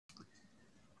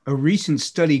A recent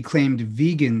study claimed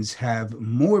vegans have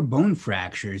more bone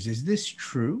fractures. Is this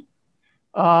true?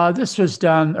 This was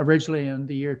done originally in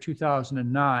the year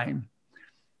 2009,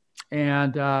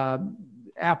 and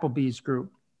Applebee's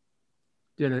group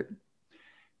did it.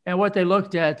 And what they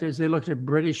looked at is they looked at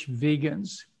British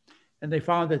vegans, and they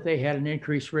found that they had an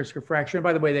increased risk of fracture. And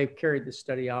by the way, they carried this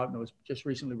study out, and it was just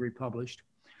recently republished,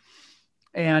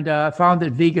 and found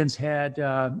that vegans had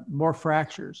more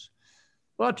fractures.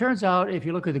 Well, it turns out, if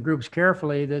you look at the groups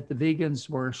carefully, that the vegans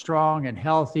were strong and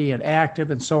healthy and active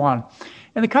and so on.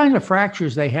 And the kinds of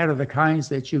fractures they had are the kinds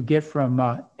that you get from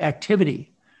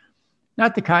activity,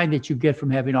 not the kind that you get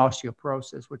from having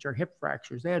osteoporosis, which are hip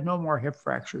fractures. They had no more hip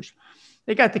fractures.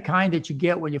 They got the kind that you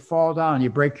get when you fall down,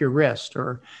 you break your wrist,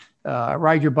 or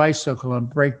ride your bicycle and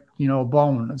break, a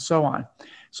bone and so on.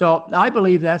 So I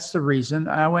believe that's the reason.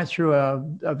 I went through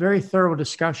a very thorough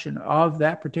discussion of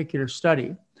that particular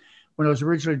study when it was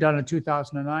originally done in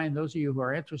 2009. Those of you who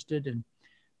are interested in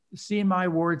seeing my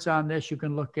words on this, you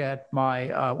can look at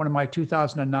my one of my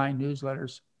 2009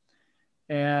 newsletters,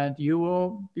 and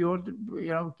you'll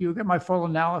get my full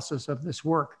analysis of this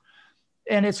work.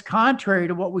 And it's contrary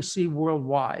to what we see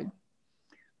worldwide.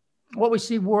 What we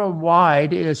see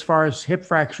worldwide as far as hip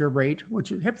fracture rate, which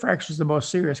hip fracture is the most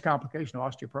serious complication of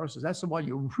osteoporosis. That's the one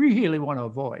you really want to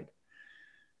avoid.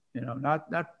 We want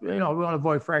to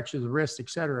avoid fractures of the wrist, et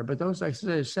cetera. But those, like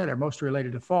I said, are most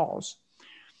related to falls.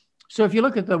 So if you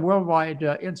look at the worldwide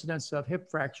incidence of hip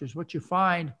fractures, what you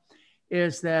find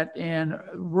is that in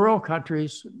rural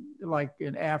countries like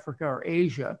in Africa or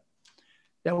Asia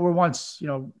that were once,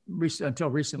 until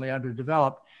recently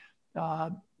underdeveloped,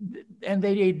 and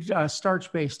they eat a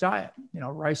starch-based diet,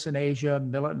 rice in Asia,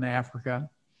 millet in Africa,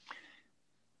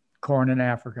 corn in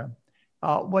Africa.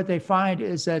 What they find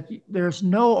is that there's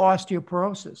no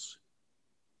osteoporosis.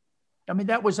 I mean,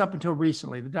 that was up until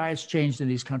recently. The diet's changed in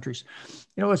these countries.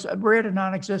 It was rare to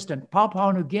non-existent.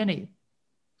 Papua New Guinea,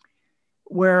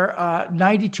 where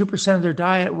 92% of their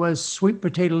diet was sweet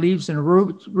potato leaves and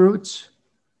roots,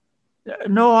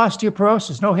 no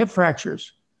osteoporosis, no hip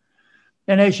fractures.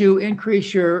 And as you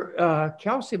increase your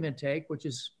calcium intake, which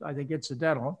is, I think,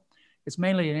 incidental, it's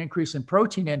mainly an increase in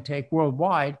protein intake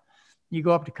worldwide. You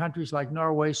go up to countries like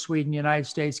Norway, Sweden, United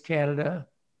States, Canada,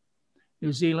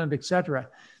 New Zealand, et cetera.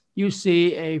 You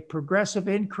see a progressive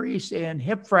increase in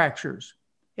hip fractures.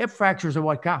 Hip fractures are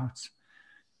what counts.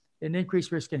 An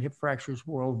increased risk in hip fractures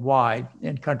worldwide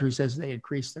in countries as they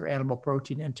increase their animal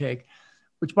protein intake,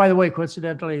 which, by the way,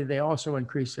 coincidentally, they also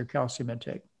increase their calcium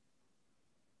intake.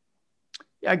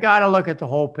 I got to look at the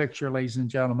whole picture, ladies and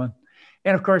gentlemen.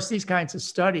 And of course, these kinds of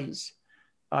studies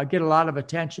get a lot of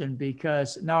attention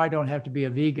because now I don't have to be a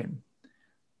vegan.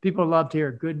 People love to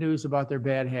hear good news about their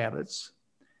bad habits.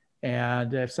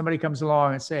 And if somebody comes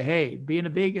along and say, hey, being a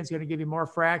vegan is going to give you more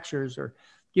fractures or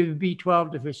give you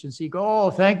B12 deficiency, you go, oh,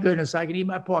 thank goodness I can eat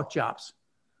my pork chops.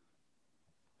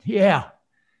 Yeah.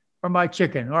 Or my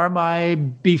chicken or my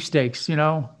beefsteaks,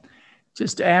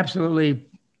 just absolutely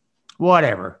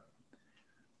whatever.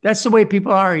 That's the way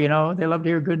people are, they love to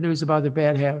hear good news about their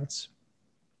bad habits.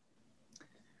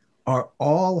 Are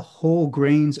all whole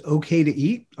grains okay to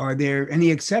eat? Are there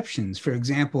any exceptions? For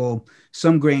example,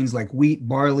 some grains like wheat,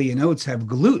 barley, and oats have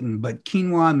gluten, but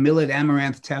quinoa, millet,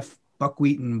 amaranth, teff,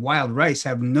 buckwheat, and wild rice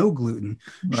have no gluten.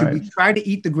 Right. Should we try to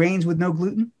eat the grains with no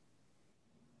gluten?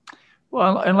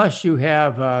 Well, unless you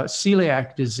have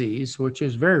celiac disease, which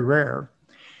is very rare.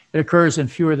 It occurs in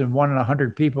fewer than 1 in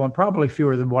 100 people and probably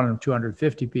fewer than 1 in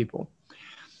 250 people.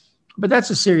 But that's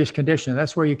a serious condition.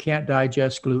 That's where you can't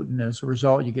digest gluten. As a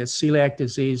result, you get celiac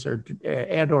disease or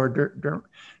dermatitis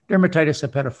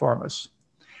herpetiformis.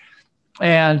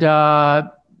 And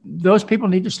those people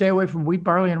need to stay away from wheat,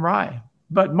 barley, and rye.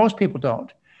 But most people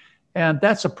don't. And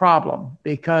that's a problem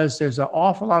because there's an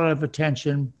awful lot of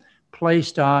attention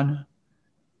placed on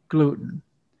gluten.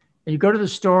 And you go to the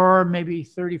store, maybe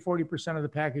 30, 40% of the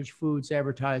packaged foods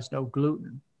advertise no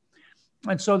gluten.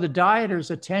 And so the dieter's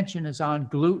attention is on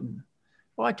gluten.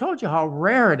 Well, I told you how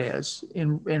rare it is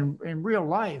in real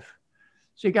life.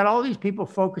 So you got all these people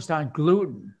focused on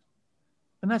gluten.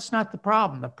 And that's not the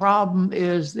problem. The problem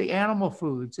is the animal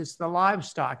foods. It's the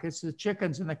livestock. It's the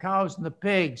chickens and the cows and the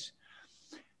pigs.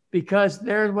 Because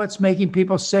they're what's making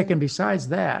people sick. And besides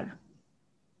that,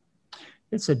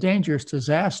 it's a dangerous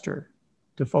disaster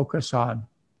to focus on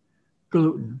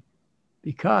gluten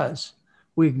because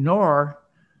we ignore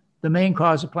the main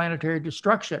cause of planetary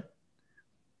destruction,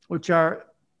 which are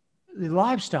the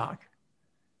livestock.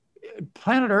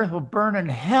 Planet Earth will burn in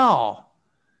hell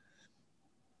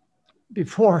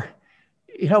before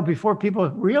people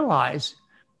realize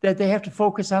that they have to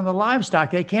focus on the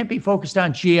livestock. They can't be focused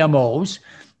on GMOs.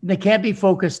 They can't be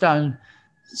focused on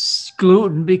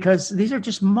gluten because these are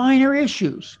just minor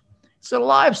issues. It's the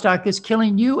livestock that's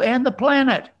killing you and the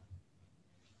planet.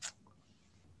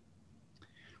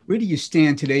 Where do you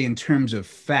stand today in terms of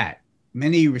fat?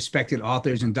 Many respected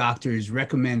authors and doctors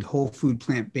recommend whole food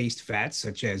plant-based fats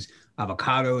such as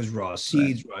avocados, raw Right.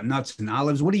 seeds, raw nuts, and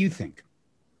olives. What do you think?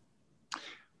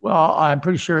 Well, I'm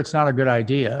pretty sure it's not a good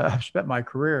idea. I've spent my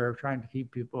career trying to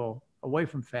keep people away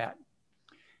from fat.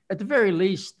 At the very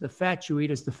least, the fat you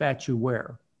eat is the fat you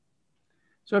wear.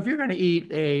 So if you're going to eat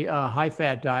a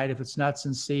high-fat diet, if it's nuts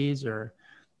and seeds or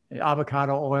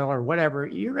avocado oil or whatever,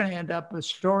 you're going to end up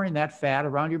storing that fat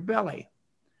around your belly.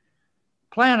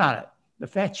 Plan on it. The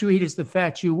fat you eat is the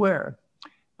fat you wear.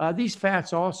 These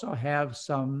fats also have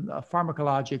some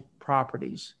pharmacologic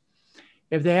properties.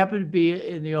 If they happen to be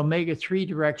in the omega-3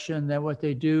 direction, then what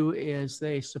they do is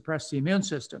they suppress the immune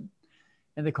system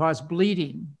and they cause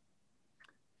bleeding.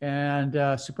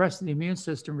 And suppressing the immune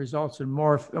system results in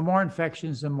more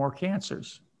infections and more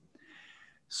cancers.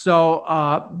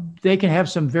 So they can have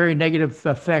some very negative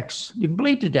effects. You can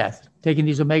bleed to death taking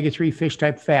these omega-3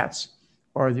 fish-type fats,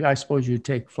 or I suppose you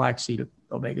take flaxseed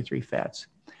omega-3 fats.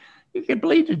 You can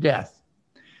bleed to death.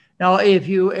 Now, if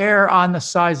you err on the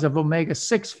sides of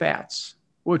omega-6 fats,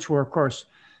 which were, of course,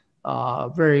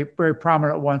 very, very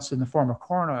prominent once in the form of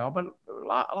corn oil, but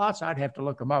lots, I'd have to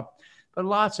look them up, but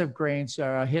lots of grains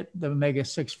hit the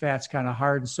omega-6 fats kind of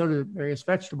hard, and so do various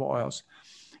vegetable oils.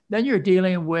 Then you're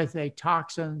dealing with a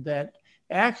toxin that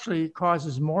actually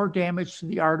causes more damage to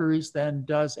the arteries than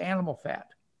does animal fat.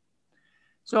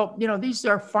 So, these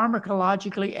are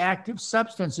pharmacologically active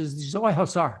substances, these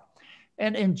oils are.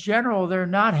 And in general, they're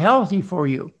not healthy for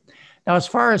you. Now, as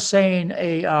far as saying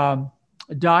a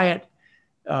diet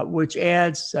which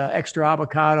adds extra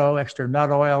avocado, extra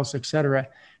nut oils, et cetera,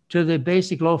 to the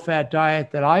basic low-fat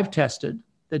diet that I've tested,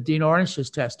 that Dean Ornish has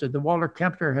tested, that Walter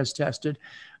Kempner has tested,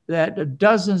 that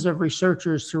dozens of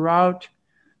researchers throughout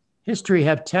history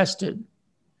have tested,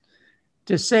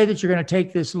 to say that you're going to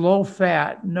take this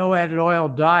low-fat, no added oil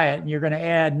diet and you're going to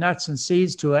add nuts and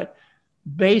seeds to it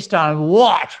based on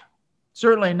what?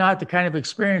 Certainly not the kind of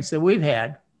experience that we've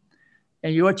had.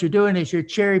 And what you're doing is you're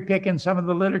cherry picking some of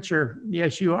the literature.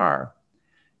 Yes, you are.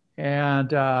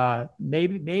 And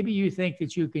maybe you think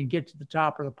that you can get to the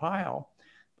top of the pile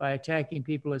by attacking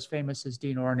people as famous as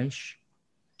Dean Ornish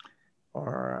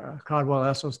or Caldwell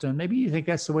Esselstyn. Maybe you think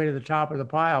that's the way to the top of the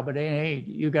pile, but hey,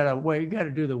 you got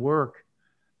to do the work.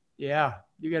 Yeah,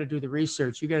 you got to do the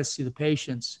research. You got to see the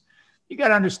patients. You got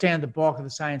to understand the bulk of the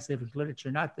scientific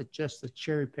literature, not just the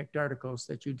cherry-picked articles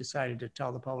that you decided to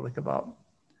tell the public about.